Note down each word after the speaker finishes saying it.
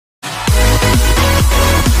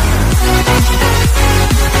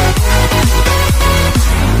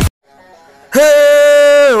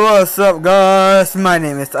What's up guys, my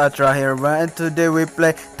name is Atra here and today we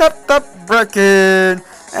play Top Bracket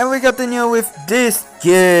and we continue with this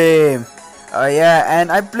game. Oh yeah,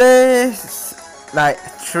 and I played like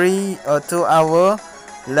 3 or 2 hours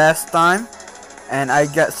last time and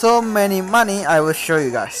I got so many money. I will show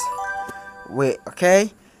you guys. Wait,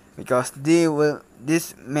 okay, because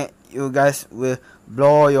this make you guys will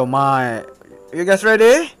blow your mind. You guys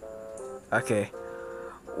ready? Okay,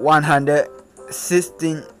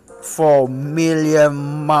 164 million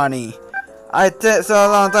money. I take so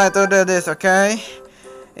long time to do this, okay?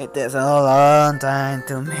 It takes a long time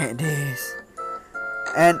to make this.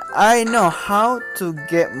 And I know how to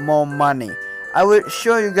get more money. I will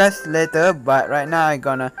show you guys later, but right now I'm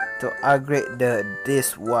gonna to upgrade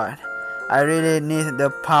this one. I really need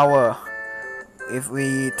the power. If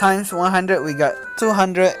we times 100, we got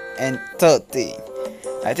 230.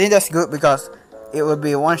 I think that's good because it will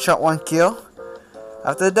be one shot, one kill.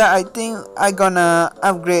 After that, I think I gonna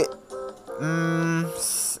upgrade.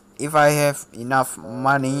 If I have enough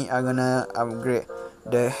money, I'm gonna upgrade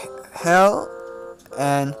the health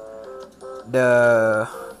and the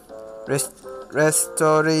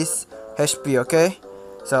restores HP. Okay,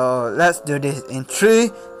 so let's do this in 3,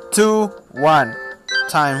 2, 1.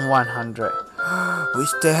 Time 100. We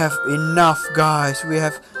still have enough, guys. We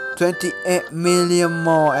have 28 million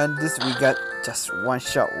more, and this we got just one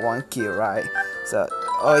shot, one kill, right? So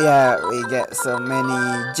oh yeah, we get so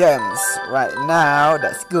many gems right now.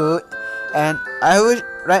 That's good. And I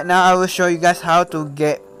will show you guys how to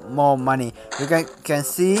get more money. You can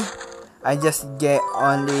see I just get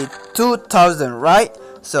only 2,000, right?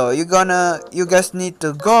 So you guys need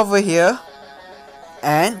to go over here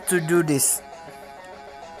and to do this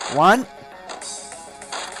one.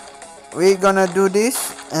 We're gonna do this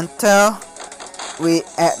until we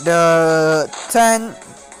at the 10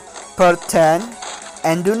 per 10,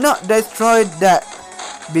 and do not destroy that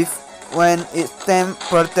when it's 10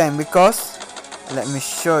 per 10, because let me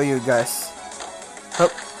show you guys.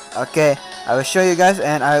 Okay, I will show you guys,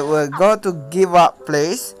 and I will go to give up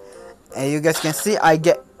place, and you guys can see I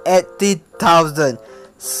get 80,000.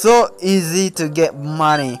 So easy to get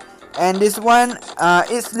money. And this one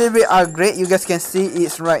it's a little bit upgrade. You guys can see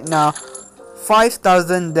it's right now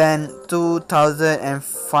 5,000, then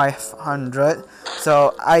 2,500.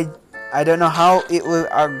 So I don't know how it will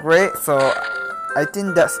upgrade, so I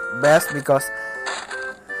think that's best because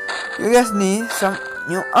you guys need some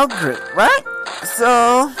new upgrade, right?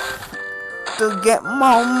 So to get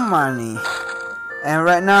more money, and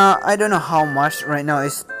right now I don't know how much. Right now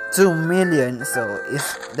it's 2 million, so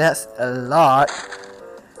that's a lot.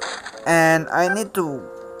 And I need to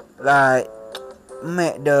like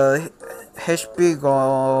make the HP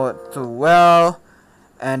go to well,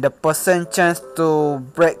 and the percent chance to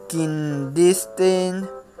breaking this thing,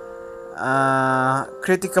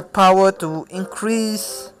 critical power to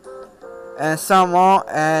increase, and some more.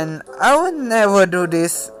 And I would never do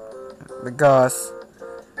this because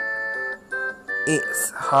it's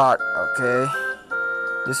hard. Okay,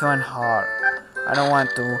 this one hard. I don't want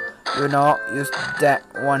to use that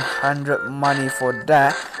 100 money for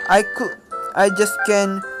that. I just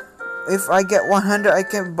can, if I get 100 I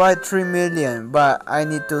can buy 3 million, but I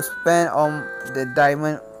need to spend on the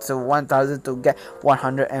diamond to 1,000 to get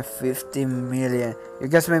 150 million. You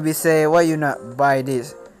guys maybe say, why you not buy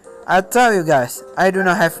this? I'll tell you guys, I do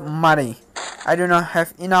not have money. I do not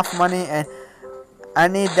have enough money, and I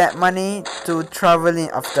need that money to traveling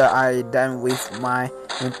after I done with my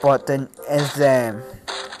important exam.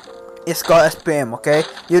 It's called SPM, okay?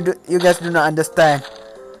 You guys do not understand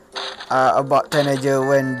about teenager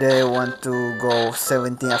when they want to go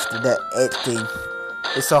 17, after that 18.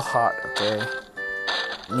 It's so hard, okay?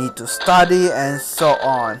 Need to study and so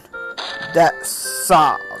on. That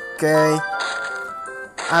suck, okay?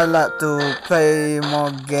 I like to play more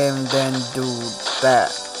game than do that,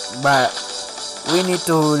 but we need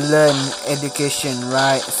to learn education,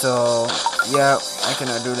 right? So yeah, I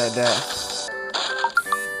cannot do like that.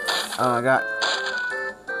 Oh my god.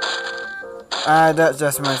 That's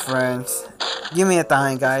just my friends. Give me a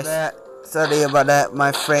time, guys. Sorry about that.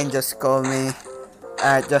 My friend just called me.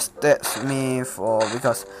 Just text me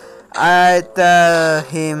because I tell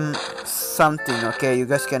him something. Okay, you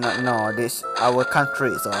guys cannot know this our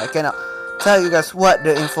country, so I cannot tell you guys what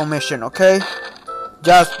the information. Okay,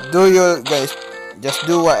 just do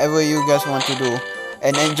whatever you guys want to do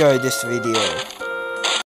and enjoy this video.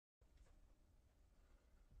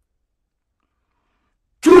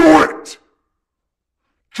 Do it!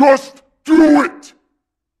 Just do it!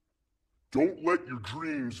 Don't let your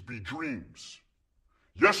dreams be dreams.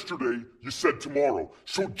 Yesterday, you said tomorrow,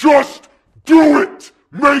 so just Do it!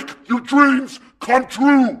 Make your dreams come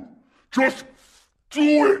true! Just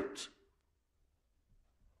do it!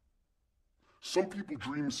 Some people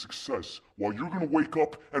dream of success while you're gonna wake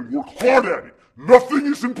up and work hard at it. Nothing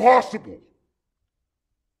is impossible.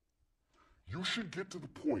 You should get to the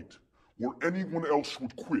point where anyone else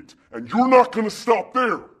would quit, and you're not gonna stop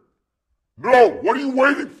there. No, what are you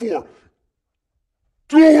waiting for?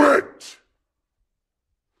 Do it!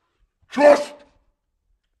 Just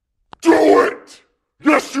do it!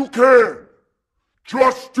 Yes, you can!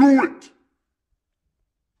 Just do it!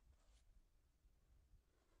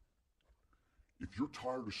 If you're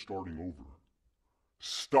tired of starting over,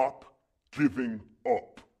 stop giving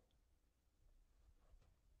up.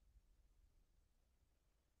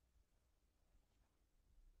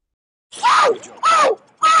 Oh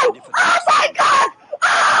my god!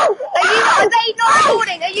 Oh! Are they not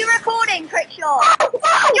recording? Are you recording, Crickshaw? Oh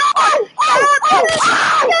my god! Oh my god! Oh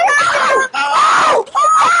my god!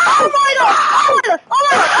 Oh my god! Oh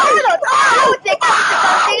my god! Oh,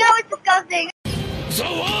 that was disgusting!ザ・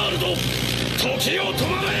ワールド時を止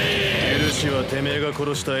まれ。許しはてめえが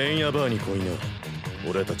殺したエンヤバーに来いな。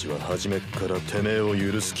俺たちは初めっからてめえを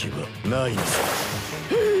許す気はないのさ。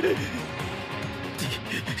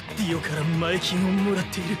ディオから前金をもらっ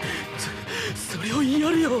ている。それを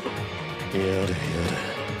やるよ。やれやれ。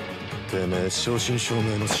てめえ正真正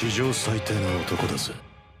銘の史上最低な男だぜ。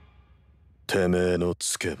てめえの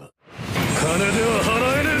つけば金では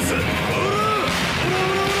払えねえぜ。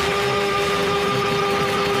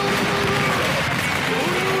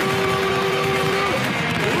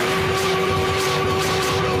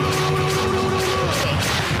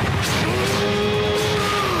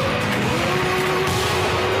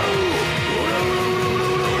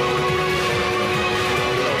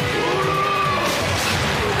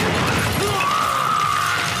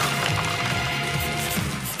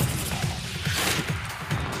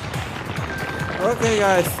Okay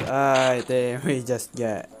guys, I think we just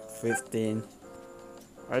get 15.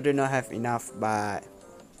 I do not have enough, but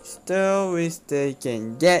still we still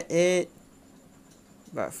can get it.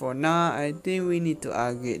 But for now, I think we need to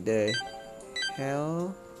upgrade the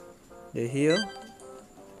hill,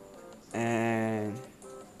 and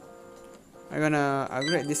I'm gonna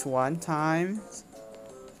upgrade this one time.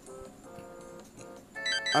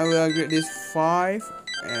 I will upgrade this 5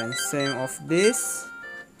 and same of this.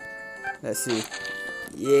 Let's see.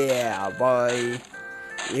 Yeah, boy.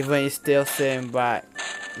 Even it's still same, but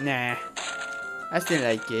nah, I still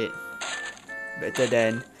like it. Better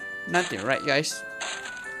than nothing, right, guys?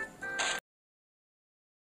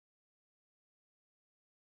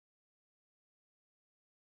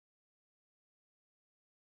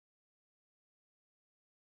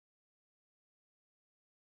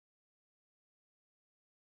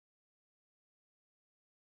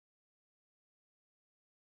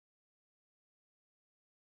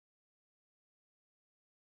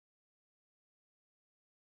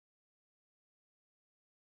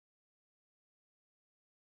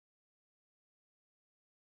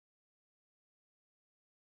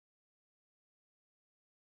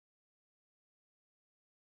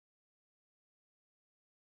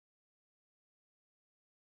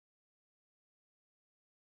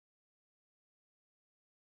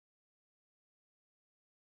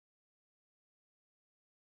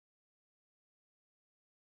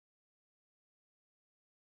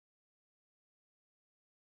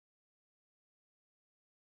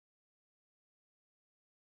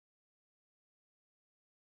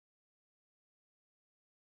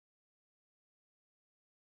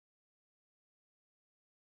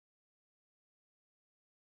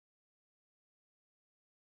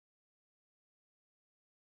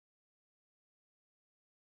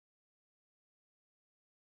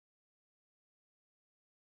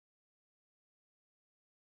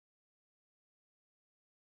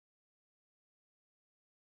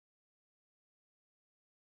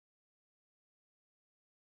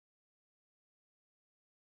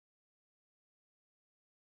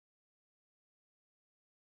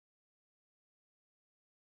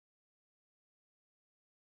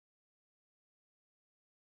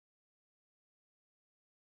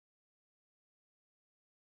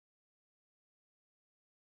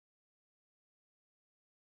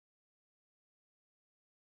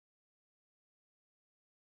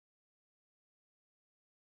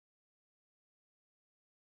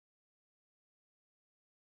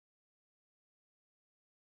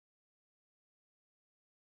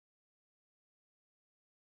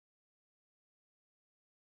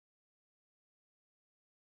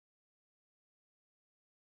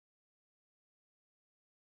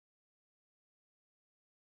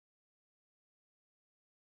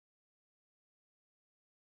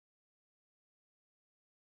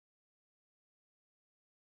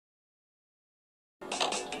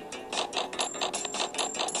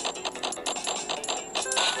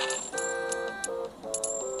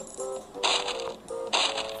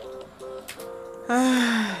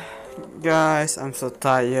 Guys, I'm so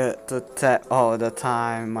tired to tap all the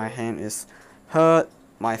time. My hand is hurt.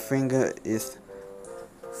 My finger is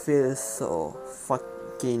feels so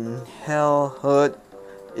fucking hell hurt.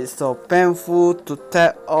 It's so painful to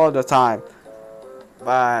tap all the time.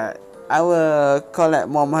 But I will collect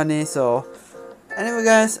more money. So anyway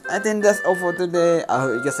guys, I think that's all for today. I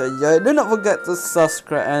hope you guys enjoyed. Do not forget to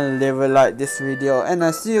subscribe and leave a like this video. And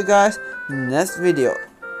I'll see you guys next video.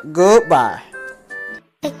 Goodbye.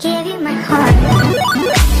 I gave you my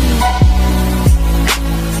heart.